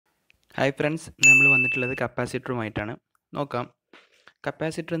Hi friends, നമ്മൾ വന്നിട്ടുള്ളത് കപ്പാസിറ്ററുമായിട്ടാണ്. നോക്കാം.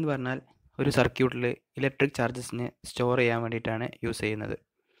 കപ്പാസിറ്റർ എന്ന് പറഞ്ഞാൽ ഒരു സർക്യൂട്ടിൽ ഇലക്ട്രിക് ചാർജസിനെ സ്റ്റോർ ചെയ്യാൻ വേണ്ടിയിട്ടാണ് യൂസ് ചെയ്യുന്നത്.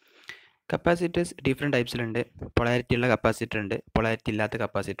 Capacitors different ടൈപ്സിലുണ്ട്. പൊളാരിറ്റി ഉള്ള കപ്പാസിറ്റർ ഉണ്ട്, പൊളാരിറ്റി ഇല്ലാത്ത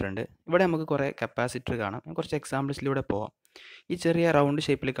കപ്പാസിറ്റർ ഉണ്ട്. ഇവിടെ നമുക്ക് കുറേ കപ്പാസിറ്റർ കാണാം. കുറച്ച് എക്സാമ്പിൾസിലൂടെ പോവാം. ഈ ചെറിയ റൗണ്ട്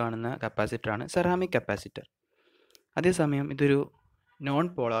ഷേപ്പിൽ കാണുന്ന കപ്പാസിറ്ററാണ് സെറാമിക് കപ്പാസിറ്റർ. അതേസമയം ഇതൊരു നോൺ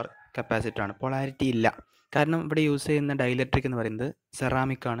പോളാർ കപ്പാസിറ്ററാണ്. പൊളാരിറ്റി ഇല്ല. കാരണം ഇവിടെ യൂസ് ചെയ്യുന്ന ഡൈലക്ട്രിക് എന്ന് പറയുന്നത്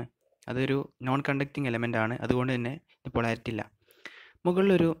സെറാമിക് ആണ്. അതൊരു നോൺ കണ്ടക്റ്റിംഗ് എലമെൻ്റ് ആണ്. അതുകൊണ്ട് തന്നെ പൊളാരിറ്റി ഇല്ല.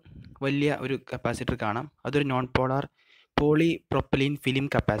 മുകളിലൊരു വലിയ ഒരു കപ്പാസിറ്റർ കാണാം. അതൊരു non polar poly propylene film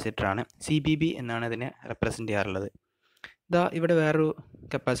capacitor ആണ്. CBB എന്നാണ് അതിനെ റെപ്രസെൻ്റ് ചെയ്യാറുള്ളത്. ഇവിടെ വേറൊരു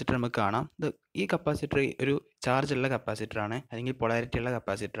കപ്പാസിറ്റർ നമുക്ക് കാണാം. ഈ കപ്പാസിറ്റർ ഒരു ചാർജ് ഉള്ള കപ്പാസിറ്റർ ആണ്, അല്ലെങ്കിൽ പൊളാരിറ്റി ഉള്ള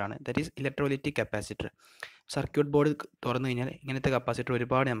കപ്പാസിറ്റർ ആണ്. That is electrolytic capacitor. Circuit board തുറന്നു കഴിഞ്ഞാൽ ഇങ്ങനത്തെ കപ്പാസിറ്റർ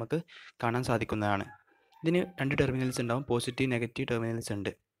ഒരുപാട് നമുക്ക് കാണാൻ സാധിക്കുന്നതാണ്. ഇതിന് 2 ടെർമിനൽസ് ഉണ്ടാവും. പോസിറ്റീവ് നെഗറ്റീവ് ടെർമിനൽസ്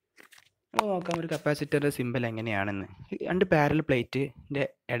ഉണ്ട്. അപ്പോൾ നോക്കാം ഒരു കപ്പാസിറ്ററിൻ്റെ സിമ്പൽ എങ്ങനെയാണെന്ന്. 2 പാരലൽ പ്ലേറ്റിൻ്റെ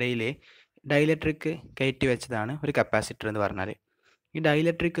ഇടയിൽ ഡൈലക്ട്രിക് കയറ്റി വെച്ചതാണ് ഒരു കപ്പാസിറ്റർ എന്ന് പറഞ്ഞാൽ. ഈ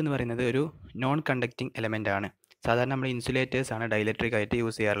ഡൈലക്ട്രിക് എന്ന് പറയുന്നത് ഒരു നോൺ കണ്ടക്റ്റിംഗ് എലമെൻ്റ് ആണ്. സാധാരണ നമ്മൾ ഇൻസുലേറ്റേഴ്സാണ് ഡൈലക്ട്രിക് ആയിട്ട്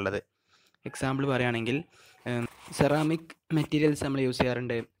യൂസ് ചെയ്യാറുള്ളത്. എക്സാമ്പിൾ പറയുകയാണെങ്കിൽ സെറാമിക് മെറ്റീരിയൽസ് നമ്മൾ യൂസ്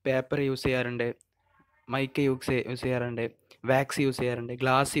ചെയ്യാറുണ്ട്, പേപ്പർ യൂസ് ചെയ്യാറുണ്ട്, മൈക്ക് യൂസ് ചെയ്യാറുണ്ട്, വാക്സ് യൂസ് ചെയ്യാറുണ്ട്,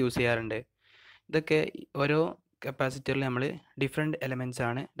 ഗ്ലാസ് യൂസ് ചെയ്യാറുണ്ട്. ഇതൊക്കെ ഓരോ കപ്പാസിറ്ററിൽ നമ്മൾ ഡിഫറെൻറ്റ് എലമെൻറ്റ്സ്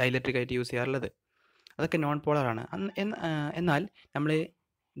ആണ് ഡൈലക്ട്രിക് ആയിട്ട് യൂസ് ചെയ്യാറുള്ളത്. അതൊക്കെ നോൺ പോളറാണ്. എന്നാൽ നമ്മൾ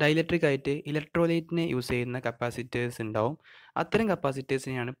ഡൈലക്ട്രിക് ആയിട്ട് ഇലക്ട്രോലൈറ്റിനെ യൂസ് ചെയ്യുന്ന കപ്പാസിറ്റേഴ്സ് ഉണ്ടാവും. അത്തരം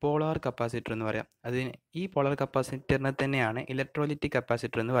കപ്പാസിറ്റേഴ്സിനെയാണ് പോളാർ കപ്പാസിറ്റർ എന്ന് പറയാം. ഈ പോളാർ കപ്പാസിറ്ററിനെ തന്നെയാണ് ഇലക്ട്രോലൈറ്റിക്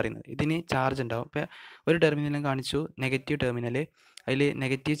കപ്പാസിറ്റർ എന്ന് പറയുന്നത്. ഇതിന് ചാർജ് ഉണ്ടാവും. ഇപ്പോൾ ഒരു ടെർമിനലും കാണിച്ചു, നെഗറ്റീവ് ടെർമിനൽ. അതിൽ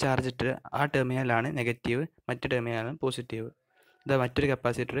നെഗറ്റീവ് ചാർജ് ഇട്ട് ആ ടെർമിനലാണ് നെഗറ്റീവ്, മറ്റു ടെർമിനലാണ് പോസിറ്റീവ്. മറ്റൊരു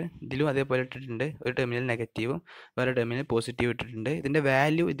കപ്പാസിറ്റർ ഇതിലും അതേപോലെ ഇട്ടിട്ടുണ്ട്. ഒരു ടെർമിനൽ നെഗറ്റീവും വേറെ ടെർമിനൽ പോസിറ്റീവ് ഇട്ടിട്ടുണ്ട്. ഇതിൻ്റെ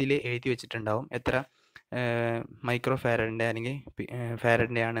വാല്യൂ ഇതിൽ എഴുതി വെച്ചിട്ടുണ്ടാവും. എത്ര മൈക്രോ ഫാരഡിൻ്റെ അല്ലെങ്കിൽ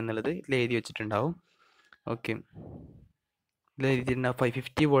ഫാരഡിൻ്റെ ആണെന്നുള്ളത് ഇതിൽ എഴുതി വെച്ചിട്ടുണ്ടാവും. ഓക്കെ, ഇതിൽ എഴുതിയിട്ടുണ്ടാവും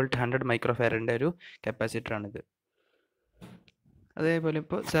 550 വോൾട്ട് 100 മൈക്രോ ഫാരഡിൻ്റെ ഒരു കപ്പാസിറ്ററാണിത്. അതേപോലെ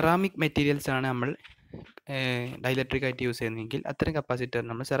ഇപ്പോൾ സെറാമിക് മെറ്റീരിയൽസ് ആണ് നമ്മൾ ഡൈലക്ട്രിക് ആയിട്ട് യൂസ് ചെയ്യുന്നതെങ്കിൽ അത്തരം കപ്പാസിറ്റർ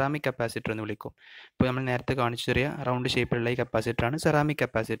നമ്മൾ സെറാമിക് കപ്പാസിറ്റർ എന്ന് വിളിക്കും. ഇപ്പോൾ നമ്മൾ നേരത്തെ കാണിച്ച ചെറിയ റൗണ്ട് ഷേപ്പിലുള്ള ഈ കപ്പാസിറ്ററാണ് സെറാമിക്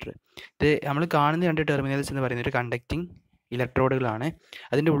കപ്പാസിറ്റർ. ഇത് നമ്മൾ കാണുന്ന 2 ടെർമിനൽസ് എന്ന് പറയുന്നത് ഒരു കണ്ടക്റ്റിംഗ് ഇലക്ട്രോഡുകളാണ്.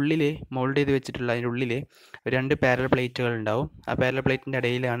 അതിൻ്റെ ഉള്ളിൽ മോൾഡ് ചെയ്ത് വെച്ചിട്ടുള്ള അതിൻ്റെ ഉള്ളിൽ 2 പാരലൽ പ്ലേറ്റുകൾ ഉണ്ടാവും. ആ പാരലൽ പ്ലേറ്റിൻ്റെ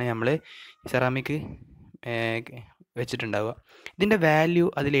ഇടയിലാണ് നമ്മൾ സെറാമിക് വെച്ചിട്ടുണ്ടാവുക. ഇതിൻ്റെ വാല്യൂ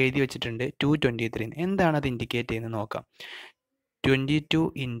അതിൽ എഴുതി വെച്ചിട്ടുണ്ട് 223. എന്താണ് അത് ഇൻഡിക്കേറ്റ് ചെയ്യുന്നത് നോക്കാം. 22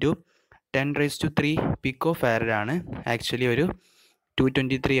 × 10⁻³ പിക്കോ ഫാരഡ് ആണ് ആക്ച്വലി ഒരു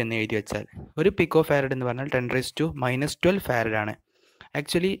 223 എന്ന് എഴുതി വെച്ചാൽ. ഒരു പിക്കോ ഫാരഡ് എന്ന് പറഞ്ഞാൽ 10⁻⁻12 ഫാരഡ് ആണ്.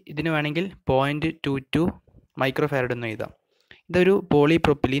 ആക്ച്വലി ഇതിന് വേണമെങ്കിൽ 0.22 മൈക്രോ ഫാരഡ് എന്ന് എഴുതാം. ഇതൊരു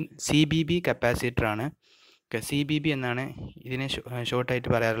പോളിപ്രൊപ്പിലിൻ CBB കപ്പാസിറ്റർ ആണ്. CBB എന്നാണ് ഇതിനെ ഷോർട്ടായിട്ട്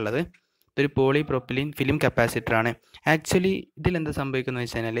പറയാറുള്ളത്. ഇതൊരു പോളിപ്രൊപ്പിലിൻ ഫിലിം കപ്പാസിറ്റർ ആണ്. ആക്ച്വലി ഇതിലെന്താ സംഭവിക്കുന്നത്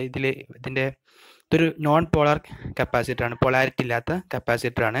വെച്ച് കഴിഞ്ഞാൽ ഇതൊരു നോൺ പോളാർ കപ്പാസിറ്റർ ആണ്, പൊളാരിറ്റി ഇല്ലാത്ത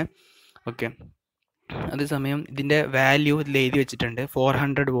കപ്പാസിറ്റർ ആണ്. ഓക്കെ, അതേസമയം ഇതിൻ്റെ വാല്യൂ ഇതിൽ എഴുതി വെച്ചിട്ടുണ്ട്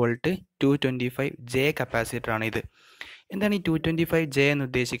 400 വോൾട്ട് 225J കപ്പാസിറ്റർ ആണ് ഇത്. എന്താണ് ഈ 225J എന്ന്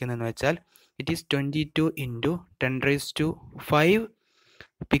ഉദ്ദേശിക്കുന്നതെന്ന് വെച്ചാൽ ഇറ്റ് ഈസ് 22 × 10⁻⁵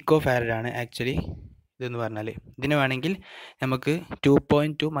 പിക്കോ ഫാരഡ് ആണ് ആക്ച്വലി ഇതെന്ന് പറഞ്ഞാൽ. ഇതിന് വേണമെങ്കിൽ നമുക്ക്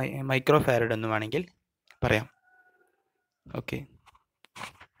 2.2 മൈക്രോ ഫാരഡ് എന്ന് വേണമെങ്കിൽ പറയാം. ഓക്കെ.